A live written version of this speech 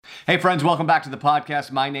Hey friends, welcome back to the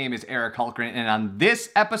podcast. My name is Eric Hulkran, and on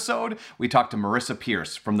this episode, we talk to Marissa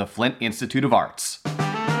Pierce from the Flint Institute of Arts.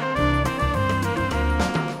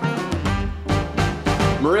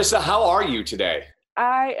 Marissa, how are you today?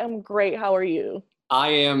 I am great. How are you? I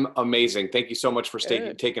am amazing. Thank you so much for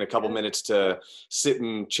Good. taking a couple Good. minutes to sit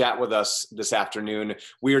and chat with us this afternoon.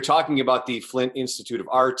 We are talking about the Flint Institute of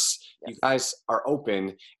Arts. You Yes. guys are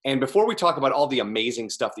open. And before we talk about all the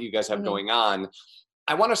amazing stuff that you guys have going on,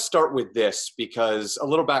 I want to start with this because a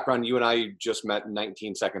little background, you and I just met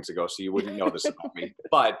 19 seconds ago, so you wouldn't know this about me.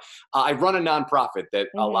 But I run a nonprofit that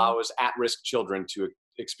allows at-risk children to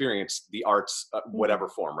experience the arts, whatever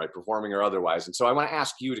form, right? Performing or otherwise. And so I want to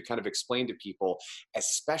ask you to kind of explain to people,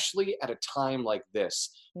 especially at a time like this,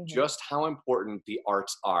 just how important the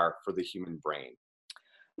arts are for the human brain.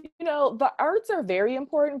 You know, the arts are very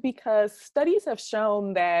important because studies have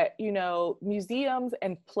shown that, museums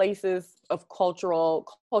and places of cultural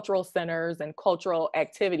centers and cultural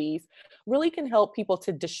activities really can help people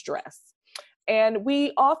to distress. And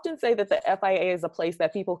we often say that the FIA is a place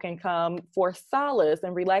that people can come for solace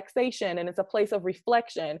and relaxation, and it's a place of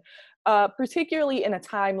reflection, particularly in a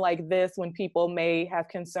time like this when people may have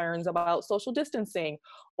concerns about social distancing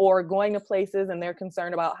or going to places and they're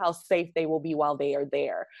concerned about how safe they will be while they are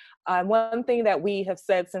there. One thing that we have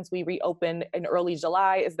said since we reopened in early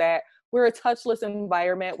July is that we're a touchless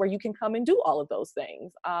environment where you can come and do all of those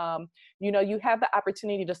things. You have the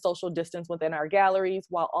opportunity to social distance within our galleries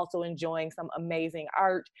while also enjoying some amazing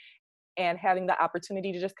art and having the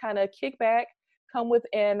opportunity to just kind of kick back, come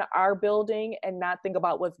within our building and not think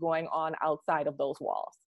about what's going on outside of those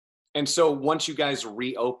walls. And so once you guys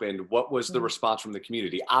reopened, what was the response from the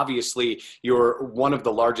community? Obviously, you're one of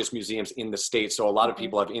the largest museums in the state, so a lot of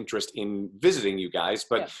people have interest in visiting you guys.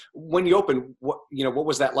 But when you opened, what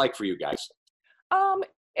was that like for you guys?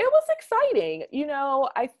 It was exciting.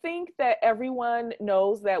 I think that everyone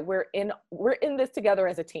knows that we're in this together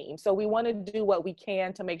as a team. So we want to do what we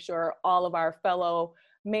can to make sure all of our fellow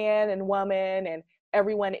man and woman and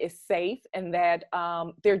everyone is safe and that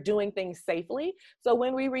they're doing things safely. So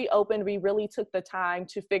when we reopened, we really took the time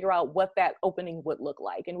to figure out what that opening would look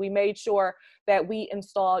like. And we made sure that we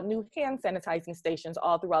installed new hand sanitizing stations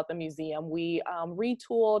all throughout the museum. We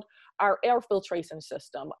retooled our air filtration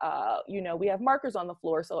system. We have markers on the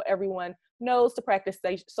floor so everyone knows to practice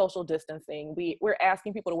social distancing. We're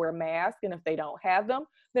asking people to wear masks, and if they don't have them,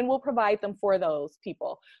 then we'll provide them for those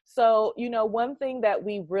people. So, one thing that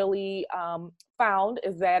we really found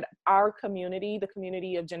is that our community, the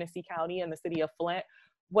community of Genesee County and the city of Flint,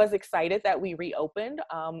 was excited that we reopened.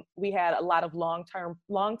 We had a lot of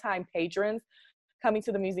long-time patrons coming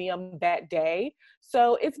to the museum that day.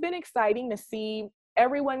 So it's been exciting to see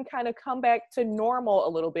everyone kind of come back to normal a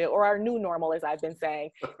little bit, or our new normal, as I've been saying,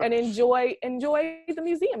 and enjoy the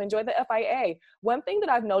museum, enjoy the FIA. One thing that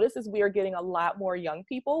I've noticed is we are getting a lot more young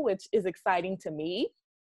people, which is exciting to me,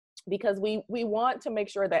 because we want to make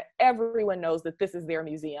sure that everyone knows that this is their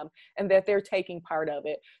museum and that they're taking part of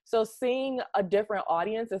it. So seeing a different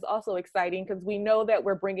audience is also exciting because we know that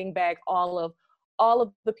we're bringing back all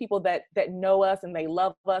of the people that know us and they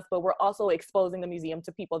love us, but we're also exposing the museum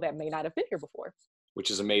to people that may not have been here before. Which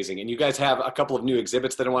is amazing. And you guys have a couple of new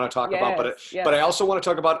exhibits that I want to talk about, but Yes. I also want to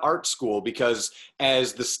talk about art school, because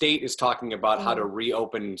as the state is talking about how to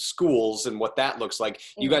reopen schools and what that looks like,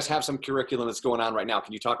 you guys have some curriculum that's going on right now.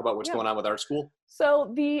 Can you talk about what's going on with art school?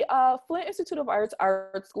 So the Flint Institute of Arts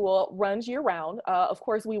Art School runs year round. Of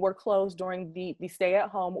course, we were closed during the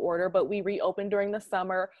stay-at-home order, but we reopened during the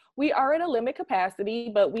summer. We are at a limit capacity,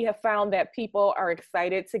 but we have found that people are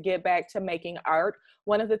excited to get back to making art.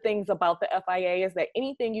 One of the things about the FIA is that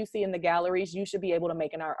anything you see in the galleries, you should be able to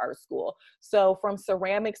make in our art school. So from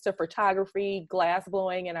ceramics to photography, glass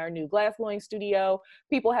blowing in our new glass blowing studio,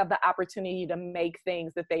 people have the opportunity to make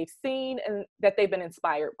things that they've seen and that they've been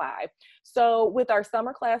inspired by. So with our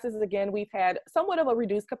summer classes, again, we've had somewhat of a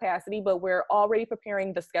reduced capacity, but we're already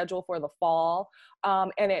preparing the schedule for the fall,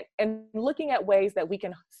 and looking at ways that we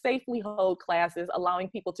can safely hold classes, allowing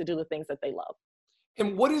people to do the things that they love.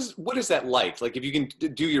 And what is that like? Like, if you can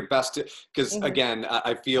do your best to, because again,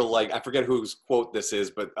 I feel like, I forget whose quote this is,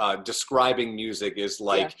 but describing music is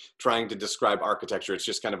like trying to describe architecture. It's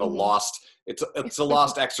just kind of a lost, it's a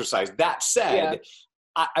lost exercise. That said,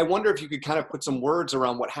 I wonder if you could kind of put some words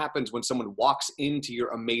around what happens when someone walks into your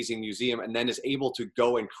amazing museum and then is able to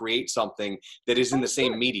go and create something that is in the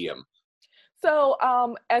same medium. So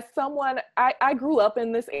as someone, I grew up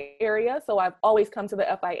in this area, so I've always come to the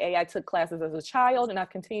FIA. I took classes as a child and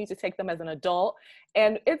I've continued to take them as an adult.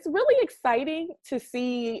 And it's really exciting to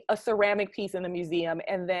see a ceramic piece in the museum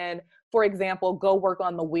and then for example, go work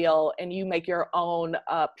on the wheel and you make your own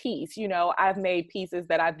piece. You know, I've made pieces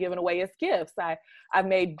that I've given away as gifts. I've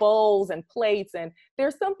made bowls and plates, and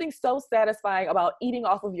there's something so satisfying about eating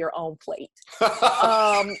off of your own plate.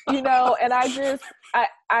 You know, and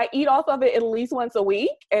I eat off of it at least once a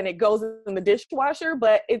week, and it goes in the dishwasher,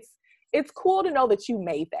 but it's cool to know that you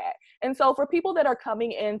made that. And so for people that are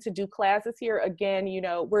coming in to do classes here, again, you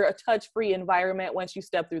know, we're a touch-free environment once you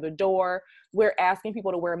step through the door. We're asking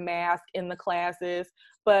people to wear masks in the classes,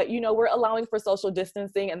 but, you know, we're allowing for social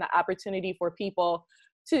distancing and the opportunity for people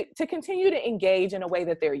to continue to engage in a way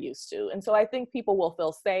that they're used to. And so I think people will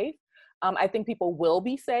feel safe. I think people will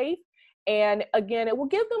be safe. And again, it will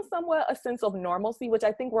give them somewhat a sense of normalcy, which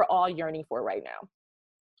I think we're all yearning for right now.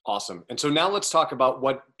 Awesome. And so now let's talk about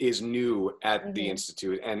what is new at the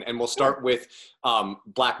Institute. And we'll start with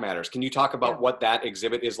Black Matters. Can you talk about what that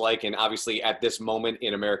exhibit is like? And obviously at this moment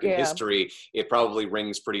in American history, it probably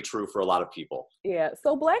rings pretty true for a lot of people. Yeah.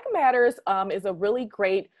 So Black Matters is a really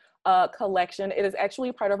great collection. It is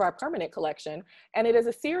actually part of our permanent collection. And it is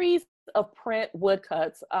a series of print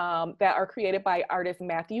woodcuts that are created by artist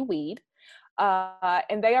Matthew Weed.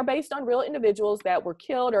 And they are based on real individuals that were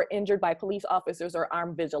killed or injured by police officers or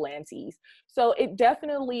armed vigilantes. So it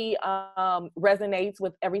definitely resonates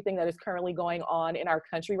with everything that is currently going on in our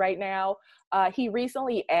country right now. He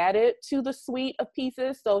recently added to the suite of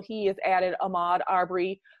pieces. So he has added Ahmaud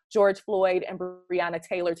Arbery, George Floyd, and Breonna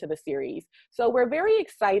Taylor to the series. So we're very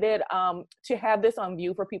excited to have this on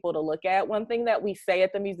view for people to look at. One thing that we say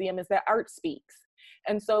at the museum is that art speaks.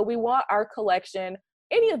 And so we want our collection,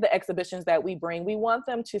 any of the exhibitions that we bring, we want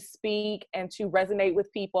them to speak and to resonate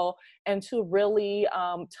with people and to really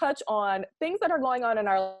touch on things that are going on in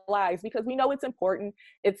our lives, because we know it's important.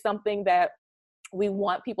 It's something that we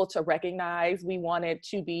want people to recognize. We want it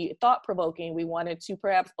to be thought-provoking. We wanted to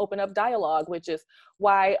perhaps open up dialogue, which is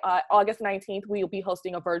why August 19th, we will be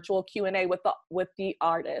hosting a virtual Q&A with the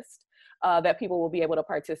artist. That people will be able to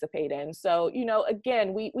participate in. So, you know,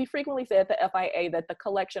 again, we frequently say at the FIA that the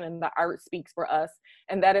collection and the art speaks for us,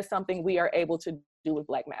 and that is something we are able to do with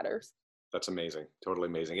Black Matters. That's amazing. Totally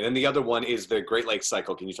amazing. And then the other one is the Great Lakes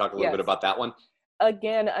Cycle. Can you talk a little bit about that one?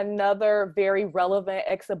 Again, another very relevant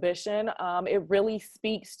exhibition. It really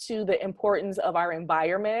speaks to the importance of our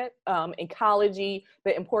environment, ecology,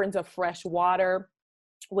 the importance of fresh water,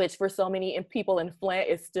 which for so many people in Flint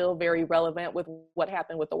is still very relevant with what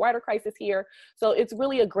happened with the water crisis here. So it's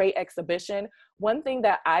really a great exhibition. One thing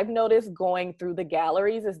that I've noticed going through the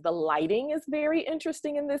galleries is the lighting is very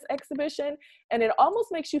interesting in this exhibition. And it almost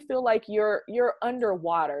makes you feel like you're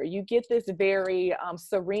underwater. You get this very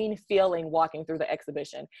serene feeling walking through the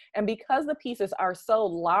exhibition. And because the pieces are so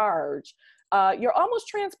large, you're almost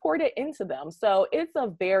transported into them. So it's a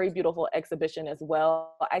very beautiful exhibition as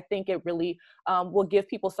well. I think it really will give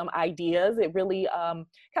people some ideas. It really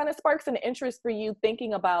kind of sparks an interest for you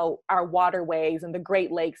thinking about our waterways and the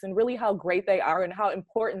Great Lakes and really how great they are and how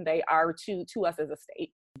important they are to us as a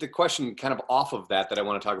state. The question kind of off of that I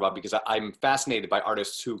want to talk about, because I'm fascinated by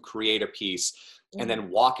artists who create a piece and then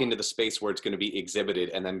walk into the space where it's going to be exhibited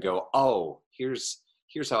and then go, oh, here's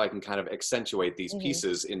how I can kind of accentuate these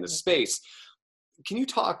pieces in the space. Can you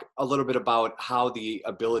talk a little bit about how the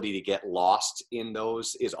ability to get lost in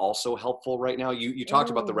those is also helpful right now? You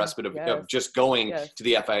talked about the respite of just going to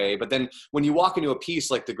the FIA, but then when you walk into a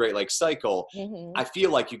piece like the Great Lakes Cycle, I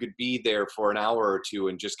feel like you could be there for an hour or two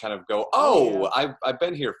and just kind of go, I've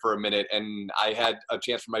been here for a minute and I had a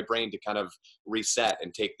chance for my brain to kind of reset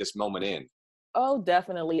and take this moment in. Oh,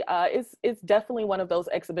 definitely. It's definitely one of those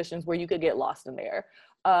exhibitions where you could get lost in there.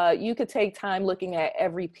 You could take time looking at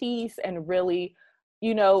every piece and really,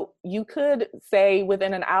 you know, you could say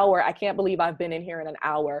within an hour, I can't believe I've been in here in an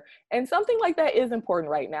hour. And something like that is important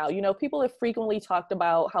right now. You know, people have frequently talked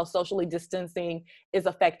about how socially distancing is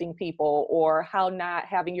affecting people or how not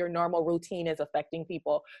having your normal routine is affecting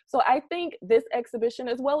people. So I think this exhibition,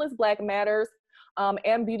 as well as Black Matters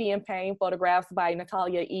and Beauty and Pain, photographs by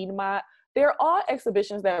Natalia Eadmont, they're all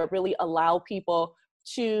exhibitions that really allow people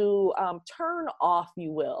to turn off, you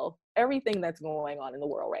will, everything that's going on in the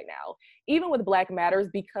world right now. Even with Black Matters,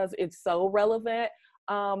 because it's so relevant,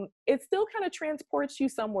 it still kind of transports you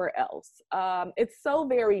somewhere else. It's so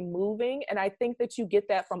very moving. And I think that you get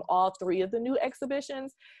that from all three of the new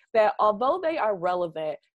exhibitions, that although they are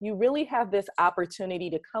relevant, you really have this opportunity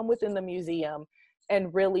to come within the museum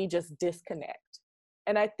and really just disconnect.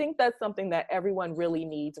 And I think that's something that everyone really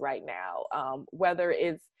needs right now, whether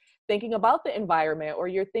it's thinking about the environment or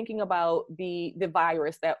you're thinking about the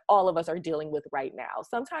virus that all of us are dealing with right now.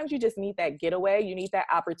 Sometimes you just need that getaway. You need that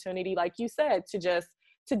opportunity, like you said, to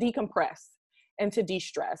decompress and to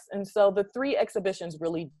de-stress. And so the three exhibitions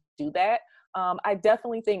really do that. I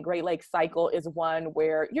definitely think Great Lakes Cycle is one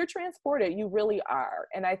where you're transported, you really are.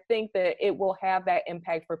 And I think that it will have that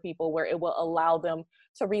impact for people where it will allow them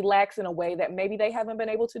to relax in a way that maybe they haven't been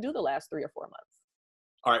able to do the last 3 or 4 months.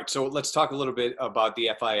 All right, so let's talk a little bit about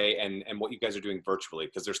the FIA and what you guys are doing virtually,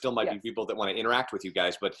 because there still might be people that want to interact with you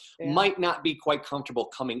guys, but might not be quite comfortable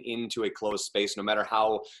coming into a closed space, no matter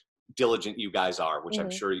how diligent you guys are, which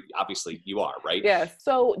I'm sure obviously you are, right? Yes.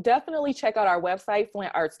 So definitely check out our website,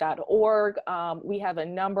 flintarts.org. We have a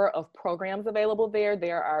number of programs available there.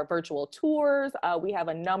 There are virtual tours. We have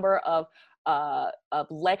a number of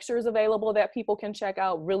lectures available that people can check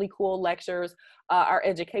out, really cool lectures. Our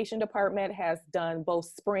education department has done both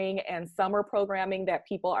spring and summer programming that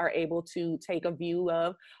people are able to take a view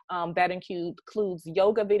of. That includes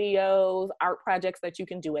yoga videos, art projects that you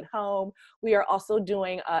can do at home. We are also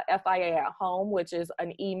doing FIA at Home, which is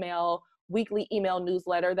an weekly email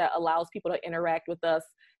newsletter that allows people to interact with us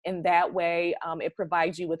in that way. It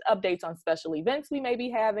provides you with updates on special events we may be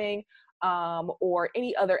having, or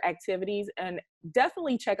any other activities. And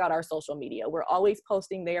definitely check out our social media. We're always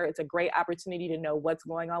posting there. It's a great opportunity to know what's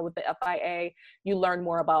going on with the FIA. You learn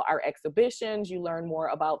more about our exhibitions. You learn more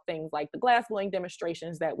about things like the glass blowing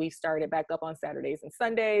demonstrations that we started back up on Saturdays and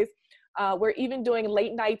Sundays. We're even doing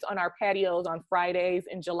late nights on our patios on Fridays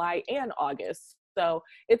in July and August. So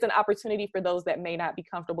it's an opportunity for those that may not be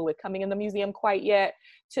comfortable with coming in the museum quite yet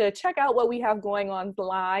to check out what we have going on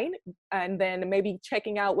online, and then maybe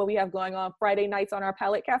checking out what we have going on Friday nights on our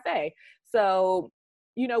Palette Cafe. So,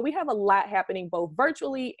 you know, we have a lot happening both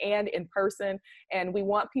virtually and in person, and we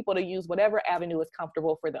want people to use whatever avenue is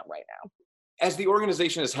comfortable for them right now. As the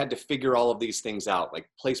organization has had to figure all of these things out, like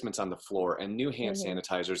placements on the floor and new hand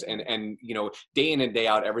sanitizers, and you know, day in and day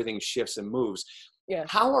out, everything shifts and moves. Yeah.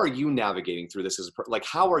 How are you navigating through this? Like,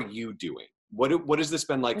 how are you doing? What has this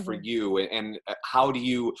been like for you? And how do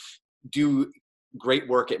you do great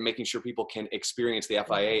work at making sure people can experience the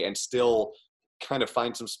FIA and still kind of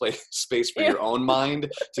find some space for your own mind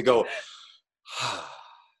to go,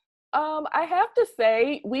 I have to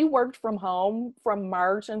say, we worked from home from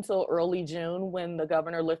March until early June when the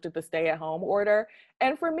governor lifted the stay-at-home order.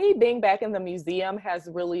 And for me, being back in the museum has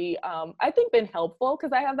really, I think, been helpful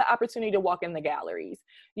because I have the opportunity to walk in the galleries.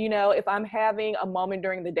 You know, if I'm having a moment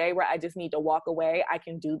during the day where I just need to walk away, I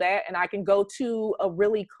can do that. And I can go to a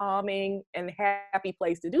really calming and happy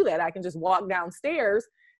place to do that. I can just walk downstairs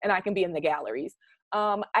and I can be in the galleries.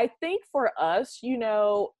 I think for us, you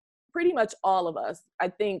know, pretty much all of us, I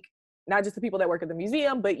think, not just the people that work at the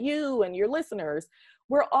museum, but you and your listeners,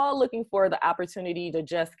 we're all looking for the opportunity to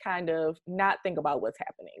just kind of not think about what's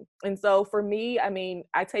happening. And so for me, I mean,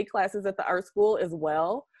 I take classes at the art school as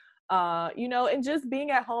well, you know, and just being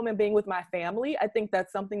at home and being with my family, I think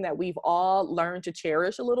that's something that we've all learned to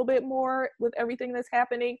cherish a little bit more with everything that's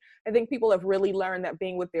happening. I think people have really learned that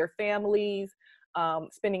being with their families,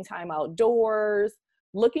 spending time outdoors,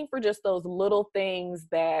 looking for just those little things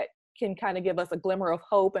that can kind of give us a glimmer of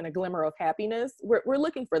hope and a glimmer of happiness. We're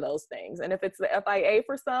looking for those things. And if it's the FIA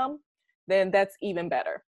for some, then that's even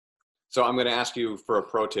better. So I'm going to ask you for a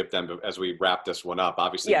pro tip then, as we wrap this one up.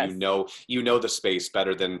 Obviously, you know the space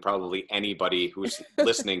better than probably anybody who's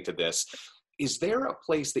listening to this. Is there a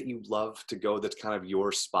place that you love to go that's kind of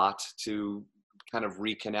your spot to kind of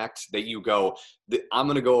reconnect, that you go, I'm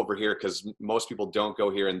going to go over here because most people don't go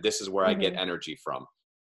here and this is where I get energy from?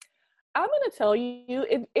 I'm going to tell you,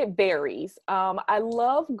 it varies. I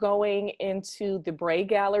love going into the Bray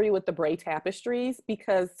Gallery with the Bray tapestries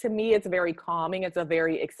because to me, it's very calming. It's a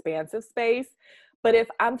very expansive space. But if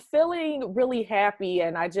I'm feeling really happy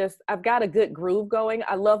and I've got a good groove going,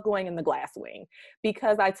 I love going in the glass wing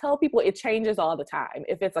because I tell people it changes all the time.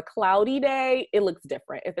 If it's a cloudy day, it looks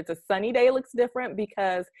different. If it's a sunny day, it looks different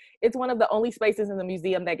because it's one of the only spaces in the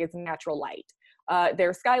museum that gets natural light. There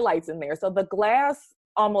are skylights in there. So the glass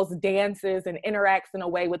almost dances and interacts in a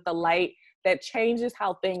way with the light that changes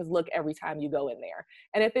how things look every time you go in there.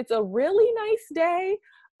 And if it's a really nice day,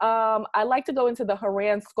 I like to go into the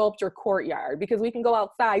Horan Sculpture Courtyard because we can go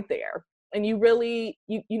outside there and you really,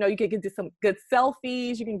 you can get to some good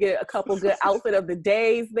selfies. You can get a couple good outfit of the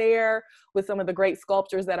days there with some of the great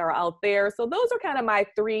sculptures that are out there. So those are kind of my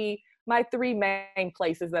three main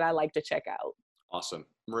places that I like to check out. Awesome.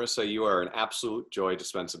 Marissa, you are an absolute joy to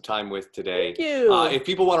spend some time with today. Thank you. If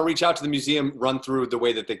people want to reach out to the museum, run through the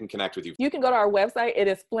way that they can connect with you. You can go to our website. It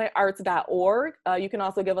is flintarts.org. You can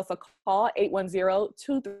also give us a call,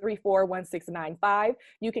 810-234-1695.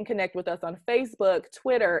 You can connect with us on Facebook,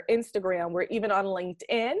 Twitter, Instagram. We're even on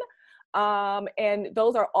LinkedIn. And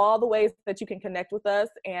those are all the ways that you can connect with us,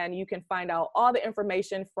 and you can find out all the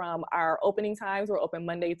information from our opening times. We're open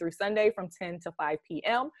Monday through Sunday from 10 to 5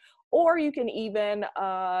 p.m. Or you can even,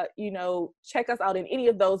 check us out in any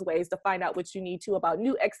of those ways to find out what you need to about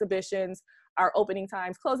new exhibitions, our opening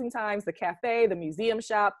times, closing times, the cafe, the museum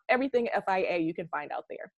shop, everything FIA you can find out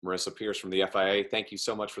there. Marissa Pierce from the FIA, thank you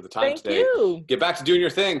so much for the time today. Thank you. Get back to doing your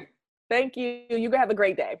thing. Thank you. You have a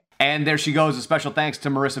great day. And there she goes. A special thanks to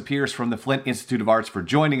Marissa Pierce from the Flint Institute of Arts for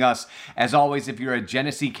joining us. As always, if you're a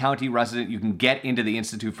Genesee County resident, you can get into the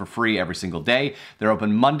Institute for free every single day. They're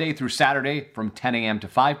open Monday through Saturday from 10 a.m. to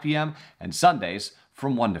 5 p.m. and Sundays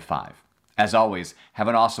from 1 to 5. As always, have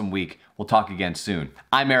an awesome week. We'll talk again soon.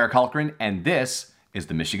 I'm Eric Hulkran, and this is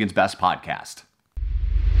the Michigan's Best Podcast.